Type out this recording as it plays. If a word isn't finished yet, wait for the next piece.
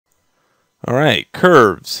All right,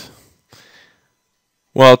 curves.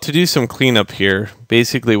 Well, to do some cleanup here,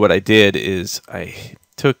 basically what I did is I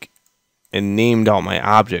took and named all my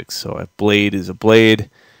objects. So a blade is a blade,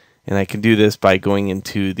 and I can do this by going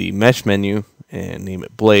into the mesh menu and name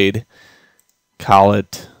it blade,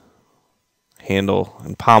 collet, handle,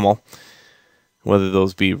 and pommel. Whether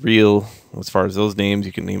those be real, as far as those names,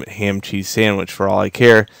 you can name it ham, cheese, sandwich for all I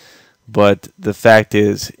care. But the fact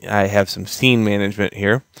is, I have some scene management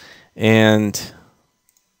here, and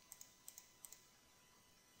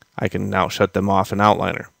I can now shut them off in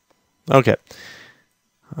Outliner. Okay.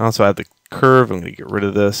 I also have the curve. I'm going to get rid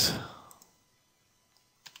of this.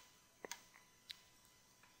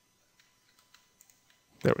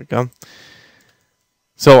 There we go.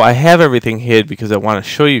 So I have everything hid because I want to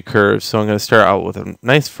show you curves. So I'm going to start out with a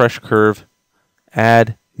nice fresh curve.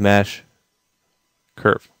 Add mesh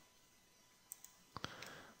curve.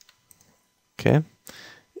 Okay.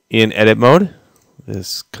 In edit mode,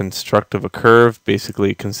 this construct of a curve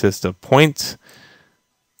basically consists of points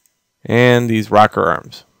and these rocker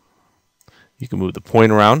arms. You can move the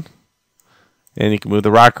point around, and you can move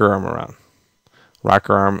the rocker arm around.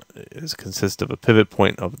 Rocker arm consists of a pivot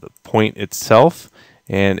point of the point itself,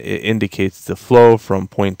 and it indicates the flow from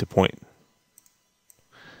point to point.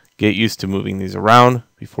 Get used to moving these around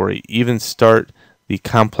before you even start the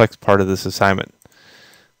complex part of this assignment.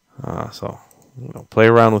 So play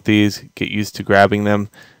around with these, get used to grabbing them,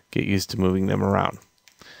 get used to moving them around.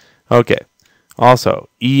 Okay, also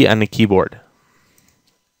E on the keyboard.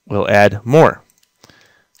 We'll add more.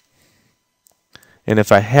 And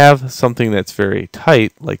if I have something that's very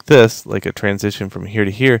tight, like this, like a transition from here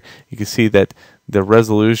to here, you can see that the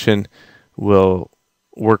resolution will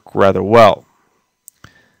work rather well.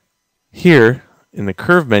 Here, in the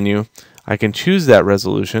curve menu, I can choose that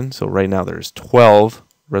resolution. So right now there's 12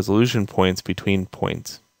 resolution points between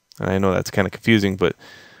points. And I know that's kind of confusing, but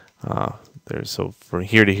so from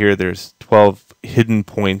here to here, there's 12 hidden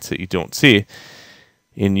points that you don't see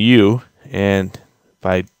in U. And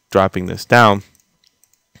by dropping this down,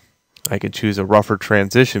 I can choose a rougher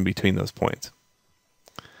transition between those points.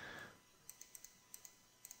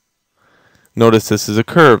 Notice this is a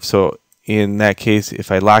curve, so in that case,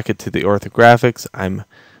 if I lock it to the orthographics, I'm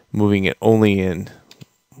moving it only in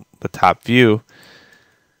the top view,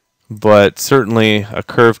 but certainly a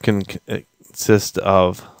curve can consist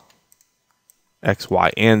of X,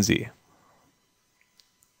 Y, and Z.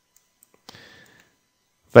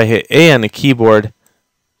 If I hit A on the keyboard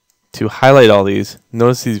to highlight all these,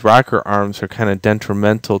 notice these rocker arms are kind of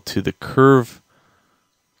detrimental to the curve.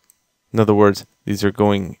 In other words, these are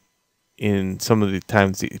going in some of the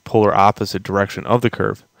times the polar opposite direction of the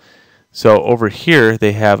curve. So over here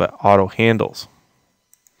they have auto handles,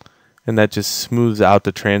 and that just smooths out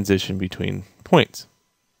the transition between points.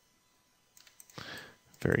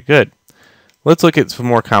 Very good. Let's look at some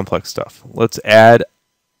more complex stuff. Let's add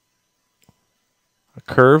a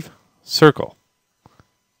curve circle.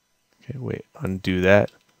 Okay, wait, undo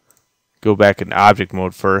that. Go back into object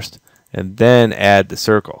mode first, and then add the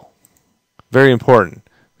circle. Very important,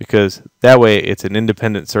 because that way it's an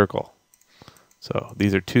independent circle. So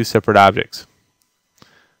these are two separate objects. I'm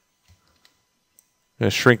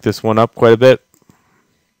going to shrink this one up quite a bit.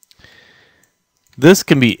 This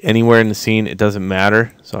can be anywhere in the scene, it doesn't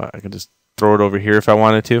matter. So I can just throw it over here if I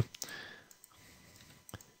wanted to.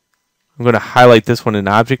 I'm going to highlight this one in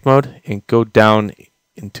object mode and go down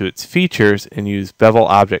into its features and use bevel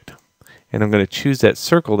object. And I'm going to choose that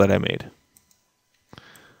circle that I made.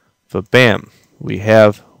 So bam, we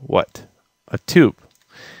have what? A tube.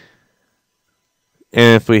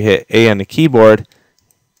 And if we hit A on the keyboard,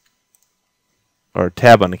 or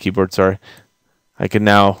tab on the keyboard, sorry, I can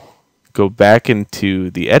now go back into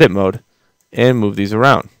the edit mode and move these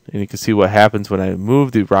around. And you can see what happens when I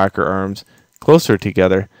move the rocker arms closer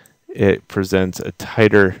together. It presents a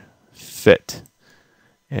tighter fit.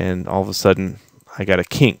 And all of a sudden, I got a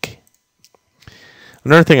kink.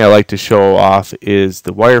 Another thing I like to show off is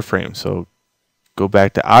the wireframe. So go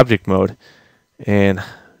back to object mode and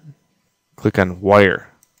click on wire.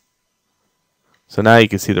 So now you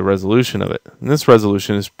can see the resolution of it. And this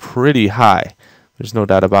resolution is pretty high. There's no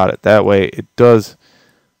doubt about it. That way it does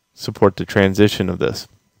support the transition of this.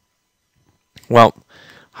 Well,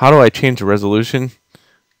 how do I change the resolution?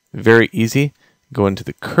 Very easy. Go into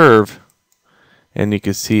the curve, and you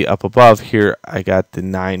can see up above here I got the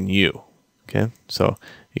 9U. Okay, so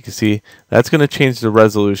you can see that's going to change the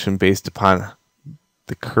resolution based upon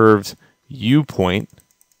the curve's U point.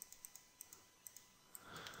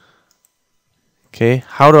 Okay,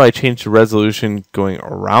 how do I change the resolution going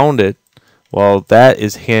around it? Well, that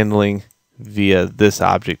is handling via this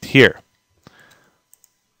object here.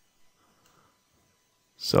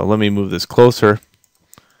 So let me move this closer,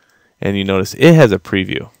 and you notice it has a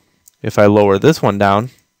preview. If I lower this one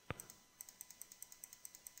down,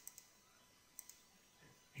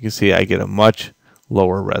 you can see I get a much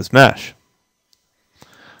lower res mesh.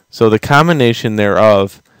 So the combination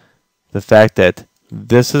thereof, the fact that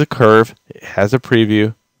this is a curve, it has a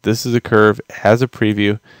preview, this is a curve, it has a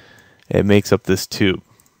preview, it makes up this tube.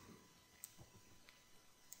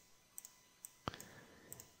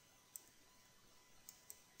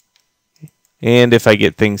 And if I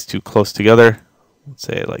get things too close together, let's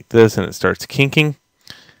say like this, and it starts kinking,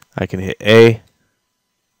 I can hit A,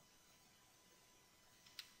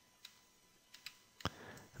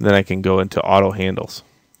 and then I can go into auto handles.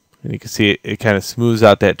 And you can see it kind of smooths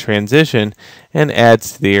out that transition and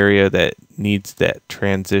adds to the area that needs that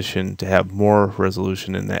transition to have more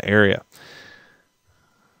resolution in that area.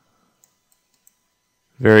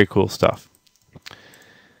 Very cool stuff.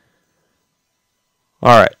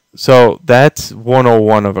 Alright, so that's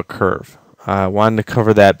 101 of a curve. I wanted to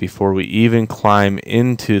cover that before we even climb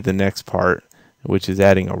into the next part, which is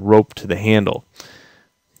adding a rope to the handle.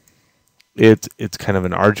 It's kind of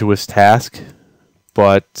an arduous task,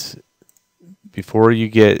 but before you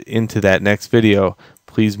get into that next video,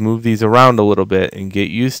 please move these around a little bit and get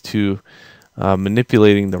used to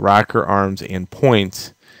manipulating the rocker arms and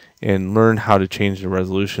points, and learn how to change the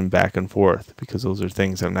resolution back and forth, because those are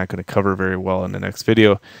things I'm not going to cover very well in the next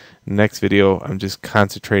video. In the next video, I'm just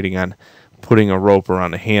concentrating on putting a rope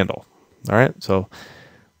around a handle. Alright, so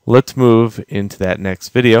let's move into that next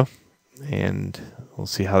video, and we'll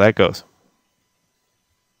see how that goes.